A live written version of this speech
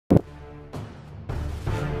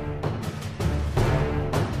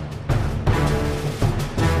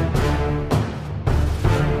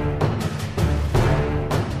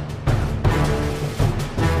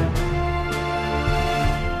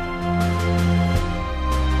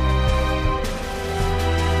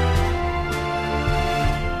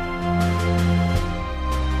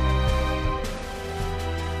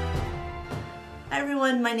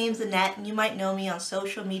everyone, my name's Annette and you might know me on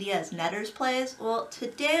social media as Nettersplays. Well,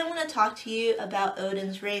 today I want to talk to you about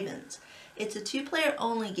Odin's Ravens. It's a two-player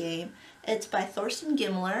only game. It's by Thorsten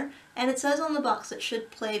Gimler and it says on the box it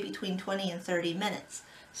should play between 20 and 30 minutes.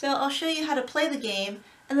 So I'll show you how to play the game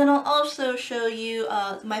and then I'll also show you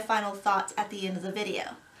my final thoughts at the end of the video.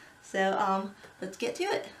 So let's get to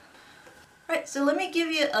it. Alright, so let me give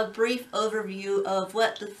you a brief overview of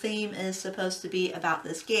what the theme is supposed to be about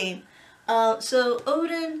this game. So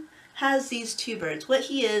Odin has these two birds. What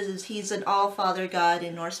he is he's an all-father god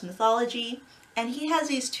in Norse mythology, and he has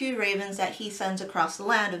these two ravens that he sends across the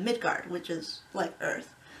land of Midgard, which is like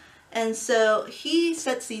Earth. And so he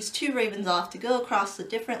sets these two ravens off to go across the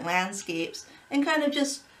different landscapes and kind of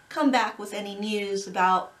just come back with any news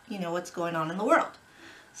about, what's going on in the world.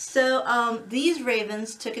 So these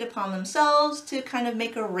ravens took it upon themselves to kind of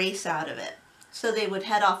make a race out of it. So they would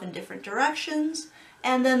head off in different directions,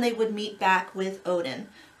 and then they would meet back with Odin.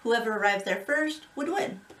 Whoever arrived there first would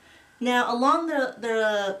win. Now, along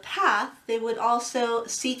the path, they would also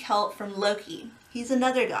seek help from Loki. He's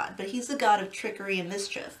another god, but he's the god of trickery and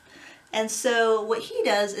mischief. And so what he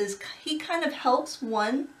does is he kind of helps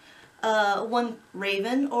one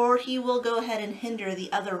raven, or he will go ahead and hinder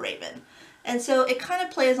the other raven. And so it kind of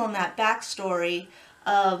plays on that backstory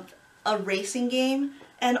of a racing game,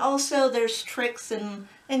 and also there's tricks and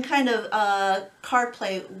kind of card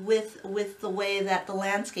play with the way that the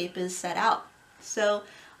landscape is set out. So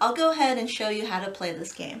I'll go ahead and show you how to play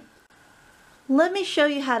this game. Let me show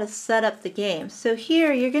you how to set up the game. So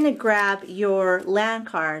here you're going to grab your land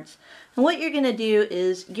cards, and what you're going to do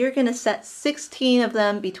is you're going to set 16 of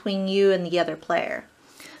them between you and the other player.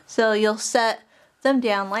 So you'll set them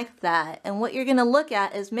down like that, and what you're going to look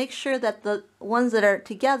at is make sure that the ones that are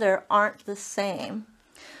together aren't the same.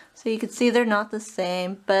 So you can see they're not the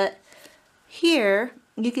same, but here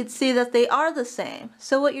you can see that they are the same.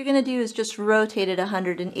 So what you're going to do is just rotate it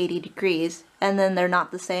 180 degrees and then they're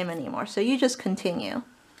not the same anymore. So you just continue.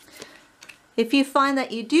 If you find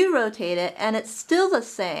that you do rotate it and it's still the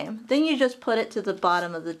same, then you just put it to the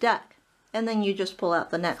bottom of the deck and then you just pull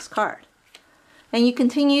out the next card. And you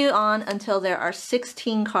continue on until there are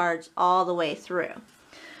 16 cards all the way through.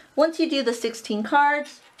 Once you do the 16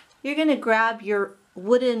 cards, you're going to grab your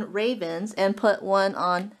wooden ravens and put one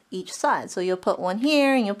on each side. So you'll put one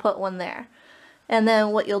here and you'll put one there. And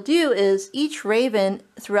then what you'll do is each raven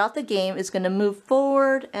throughout the game is going to move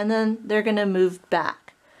forward and then they're going to move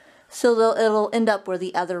back. So it'll end up where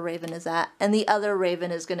the other raven is at, and the other raven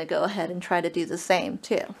is going to go ahead and try to do the same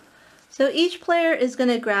too. So each player is going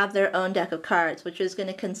to grab their own deck of cards, which is going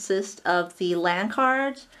to consist of the land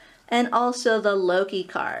cards and also the Loki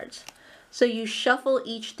cards. So you shuffle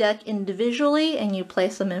each deck individually and you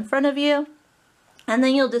place them in front of you, and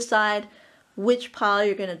then you'll decide which pile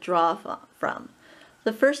you're going to draw from.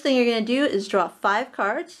 The first thing you're going to do is draw 5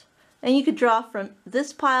 cards, and you could draw from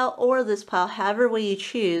this pile or this pile, however way you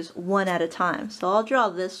choose, one at a time. So I'll draw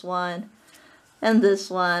this one, and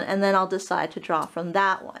then I'll decide to draw from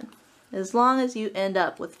that one, as long as you end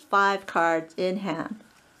up with 5 cards in hand.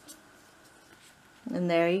 And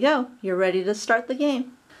there you go, you're ready to start the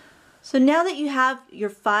game. So now that you have your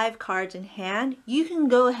 5 cards in hand, you can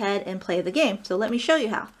go ahead and play the game. So let me show you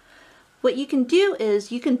how. What you can do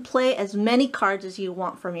is you can play as many cards as you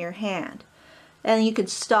want from your hand, and you can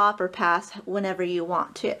stop or pass whenever you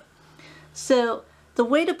want to. So the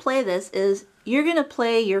way to play this is you're going to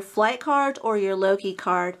play your flight card or your Loki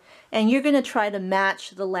card, and you're going to try to match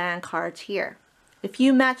the land cards here. If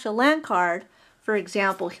you match a land card, for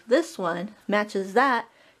example this one matches that,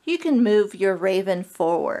 you can move your raven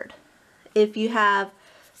forward. If you have,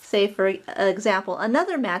 say for example,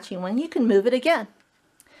 another matching one, you can move it again.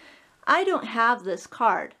 I don't have this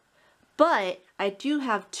card, but I do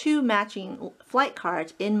have 2 matching flight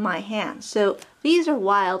cards in my hand. So these are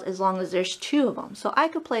wild as long as there's 2 of them. So I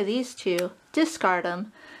could play these 2, discard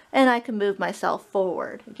them, and I can move myself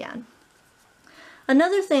forward again.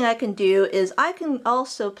 Another thing I can do is I can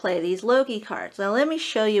also play these Loki cards. Now let me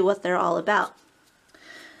show you what they're all about.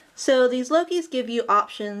 So these Lokis give you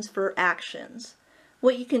options for actions.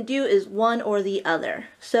 What you can do is one or the other.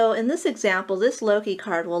 So in this example, this Loki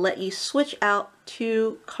card will let you switch out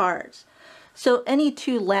 2 cards. So any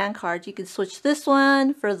 2 land cards, you can switch this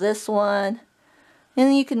one for this one,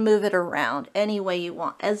 and you can move it around any way you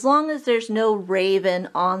want. As long as there's no raven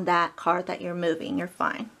on that card that you're moving, you're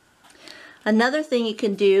fine. Another thing you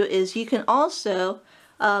can do is you can also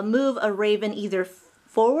move a raven either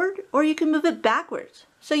forward or you can move it backwards.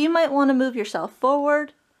 So you might want to move yourself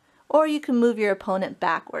forward, or you can move your opponent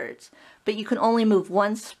backwards, but you can only move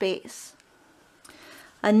 1 space.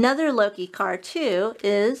 Another Loki card too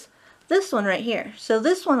is this one right here. So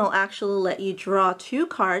this one will actually let you draw 2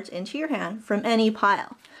 cards into your hand from any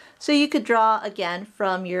pile. So you could draw again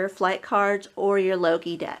from your flight cards or your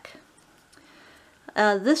Loki deck.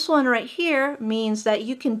 This one right here means that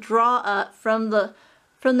you can draw up from the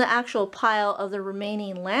actual pile of the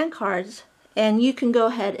remaining land cards, and you can go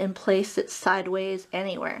ahead and place it sideways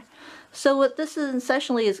anywhere. So what this is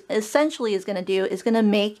essentially is going to do is going to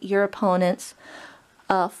make your opponent's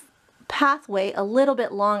pathway a little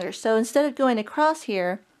bit longer. So instead of going across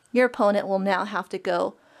here, your opponent will now have to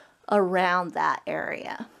go around that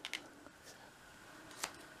area.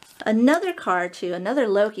 Another card too, another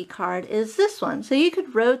Loki card, is this one. So you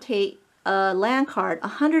could rotate a land card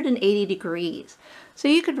 180 degrees. So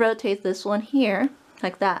you could rotate this one here,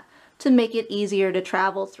 like that, to make it easier to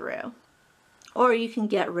travel through. Or you can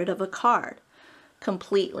get rid of a card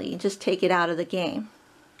completely, just take it out of the game.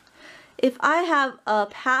 If I have a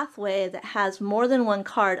pathway that has more than one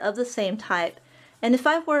card of the same type, and if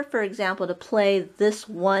I were, for example, to play this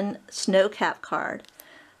one snowcap card,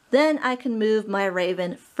 then I can move my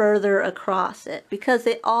Raven further across it because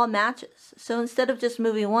it all matches. So instead of just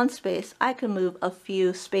moving one space, I can move a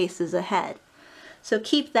few spaces ahead. So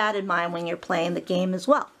keep that in mind when you're playing the game as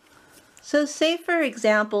well. So say for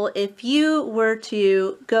example, if you were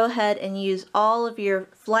to go ahead and use all of your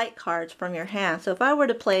flight cards from your hand. So if I were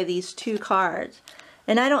to play these 2 cards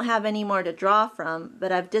and I don't have any more to draw from,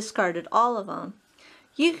 but I've discarded all of them,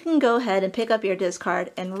 you can go ahead and pick up your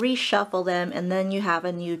discard and reshuffle them, and then you have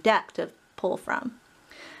a new deck to pull from.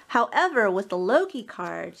 However, with the Loki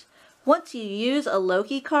cards, once you use a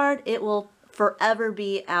Loki card, it will forever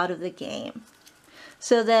be out of the game.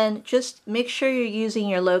 So then just make sure you're using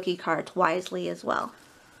your Loki cards wisely as well.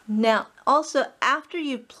 Now, also after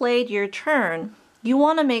you've played your turn, you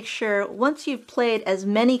want to make sure once you've played as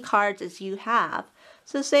many cards as you have,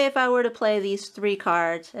 so say if I were to play these 3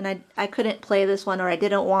 cards and I couldn't play this one or I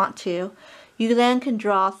didn't want to, you then can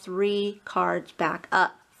draw 3 cards back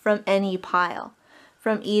up from any pile,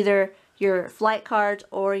 from either your flight cards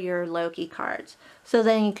or your Loki cards. So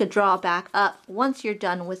then you could draw back up once you're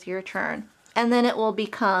done with your turn, and then it will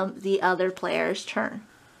become the other player's turn.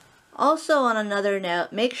 Also, on another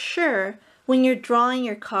note, make sure when you're drawing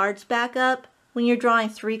your cards back up, when you're drawing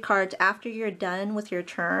 3 cards after you're done with your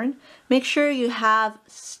turn, make sure you have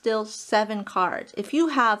still 7 cards. If you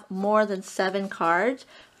have more than 7 cards,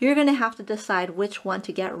 you're going to have to decide which one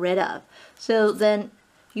to get rid of. So then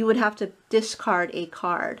you would have to discard a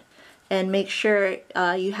card and make sure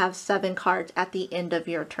you have 7 cards at the end of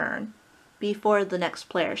your turn before the next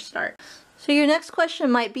player starts. So your next question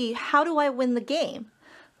might be, how do I win the game?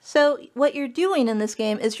 So what you're doing in this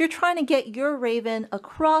game is you're trying to get your Raven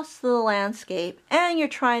across the landscape, and you're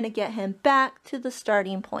trying to get him back to the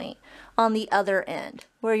starting point on the other end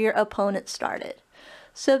where your opponent started.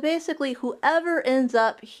 So basically whoever ends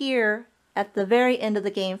up here at the very end of the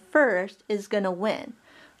game first is going to win,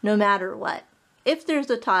 no matter what. If there's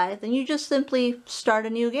a tie, then you just simply start a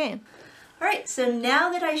new game. Alright, so now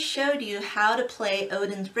that I showed you how to play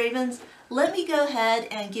Odin's Ravens, let me go ahead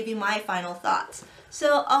and give you my final thoughts.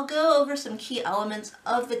 So I'll go over some key elements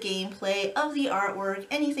of the gameplay, of the artwork,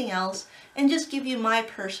 anything else, and just give you my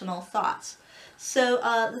personal thoughts. So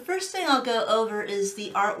the first thing I'll go over is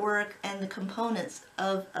the artwork and the components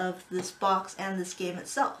of this box and this game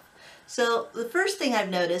itself. So the first thing I've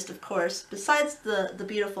noticed, of course, besides the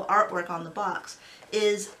beautiful artwork on the box,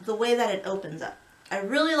 is the way that it opens up. I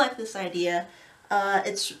really like this idea.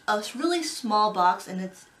 It's a really small box, and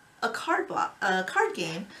it's a card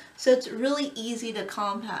game, so it's really easy to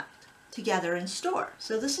compact together and store.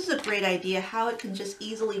 So this is a great idea, how it can just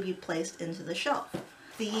easily be placed into the shelf.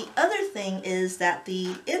 The other thing is that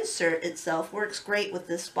the insert itself works great with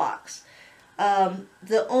this box.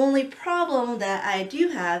 The only problem that I do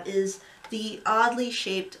have is the oddly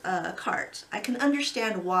shaped cards. I can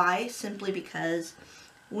understand why, simply because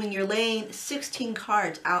when you're laying 16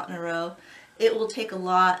 cards out in a row, it will take a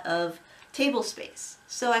lot of table space.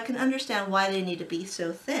 So I can understand why they need to be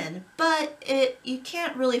so thin, but you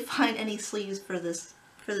can't really find any sleeves for this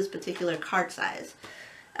particular card size.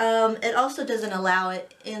 It also doesn't allow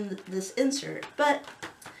it in this insert, but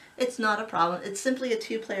it's not a problem. It's simply a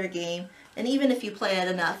 2-player game, and even if you play it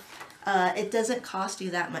enough, it doesn't cost you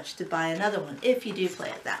that much to buy another one, if you do play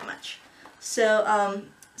it that much. So,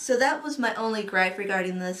 so that was my only gripe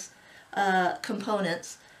regarding this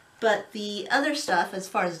components. But the other stuff, as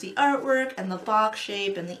far as the artwork and the box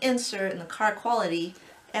shape and the insert and the card quality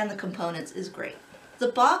and the components, is great. The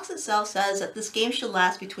box itself says that this game should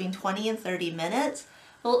last between 20 and 30 minutes.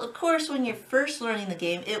 Well, of course, when you're first learning the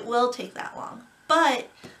game, it will take that long.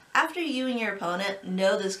 But after you and your opponent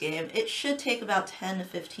know this game, it should take about 10 to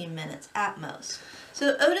 15 minutes at most.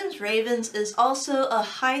 So Odin's Ravens is also a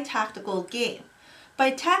high tactical game.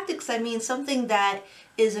 By tactics, I mean something that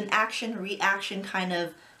is an action-reaction kind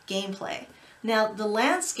of gameplay. Now, the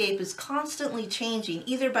landscape is constantly changing,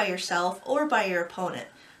 either by yourself or by your opponent.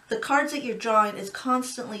 The cards that you're drawing is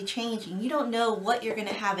constantly changing. You don't know what you're going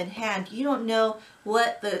to have in hand. You don't know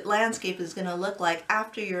what the landscape is going to look like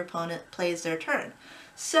after your opponent plays their turn.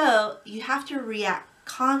 So you have to react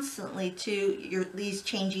constantly to these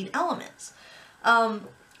changing elements.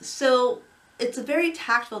 So it's a very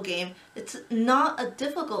tactful game. It's not a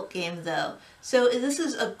difficult game though. So this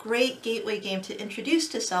is a great gateway game to introduce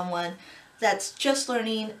to someone that's just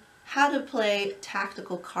learning how to play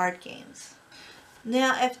tactical card games.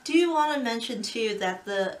 Now, I do want to mention too that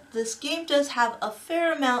this game does have a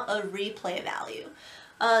fair amount of replay value.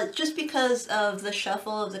 Just because of the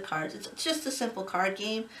shuffle of the cards. It's just a simple card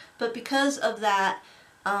game, but because of that,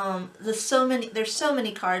 there's so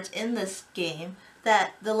many cards in this game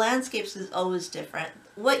that the landscapes is always different.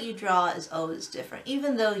 What you draw is always different,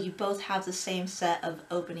 even though you both have the same set of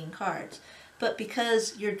opening cards. But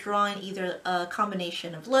because you're drawing either a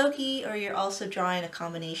combination of Loki or you're also drawing a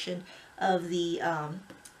combination of the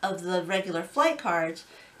regular flight cards,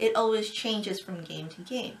 it always changes from game to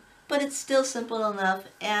game. But it's still simple enough,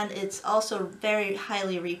 and it's also very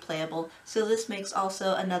highly replayable, so this makes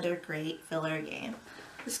also another great filler game.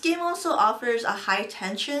 This game also offers a high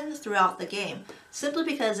tension throughout the game, simply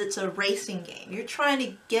because it's a racing game. You're trying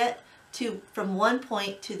to get from one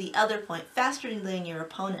point to the other point faster than your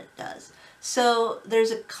opponent does. So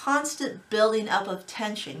there's a constant building up of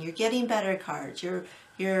tension. You're getting better cards.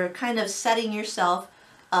 You're kind of setting yourself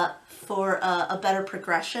up for a better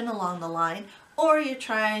progression along the line, or you're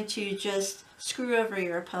trying to just screw over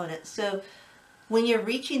your opponent. So when you're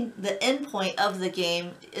reaching the end point of the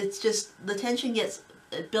game, it's just the tension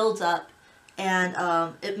it builds up,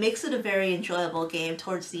 and it makes it a very enjoyable game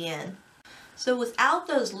towards the end. So without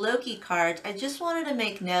those Loki cards, I just wanted to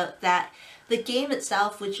make note that the game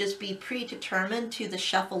itself would just be predetermined to the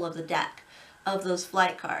shuffle of the deck of those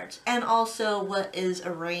flight cards, and also what is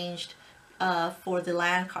arranged for the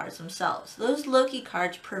land cards themselves. Those Loki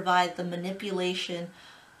cards provide the manipulation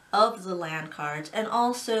of the land cards and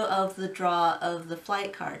also of the draw of the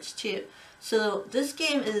flight cards too. So this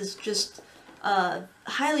game is just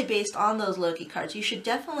highly based on those Loki cards. You should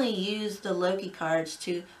definitely use the Loki cards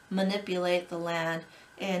to manipulate the land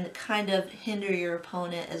and kind of hinder your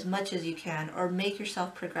opponent as much as you can, or make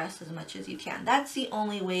yourself progress as much as you can. That's the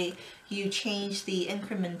only way you change the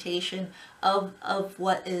incrementation of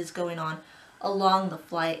what is going on along the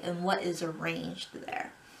flight and what is arranged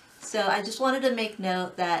there. So I just wanted to make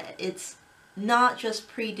note that it's not just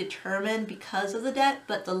predetermined because of the deck,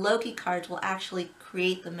 but the Loki cards will actually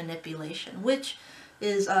create the manipulation, which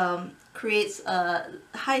is creates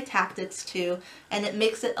high tactics too, and it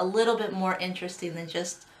makes it a little bit more interesting than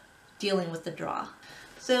just dealing with the draw.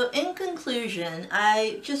 So in conclusion,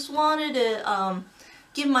 I just wanted to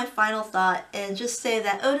give my final thought and just say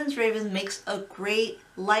that Odin's Ravens makes a great,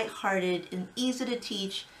 lighthearted, and easy to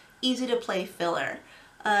teach, easy to play filler.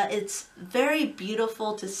 It's very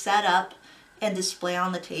beautiful to set up and display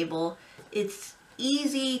on the table. It's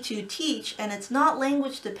easy to teach, and it's not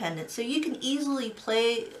language dependent, so you can easily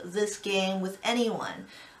play this game with anyone.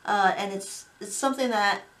 And it's something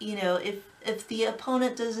that, you know, if the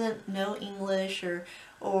opponent doesn't know English,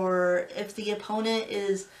 or if the opponent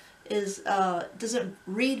doesn't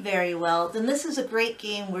read very well, then this is a great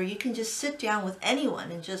game where you can just sit down with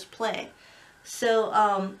anyone and just play. So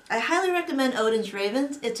I highly recommend Odin's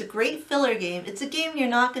Ravens. It's a great filler game. It's a game you're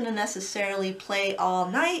not going to necessarily play all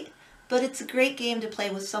night, but it's a great game to play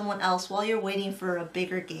with someone else while you're waiting for a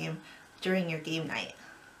bigger game during your game night.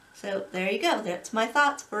 So there you go. That's my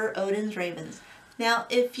thoughts for Odin's Ravens. Now,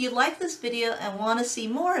 if you like this video and want to see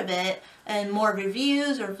more of it, and more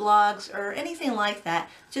reviews or vlogs or anything like that,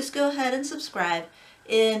 just go ahead and subscribe.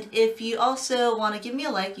 And if you also want to give me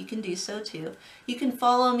a like, you can do so too. You can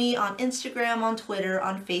follow me on Instagram, on Twitter,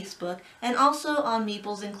 on Facebook, and also on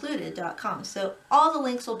meeplezincluded.com. So all the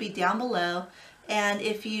links will be down below. And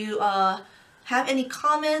if you have any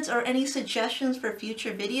comments or any suggestions for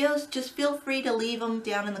future videos, just feel free to leave them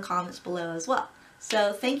down in the comments below as well.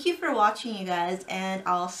 So thank you for watching, you guys, and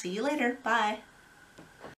I'll see you later. Bye!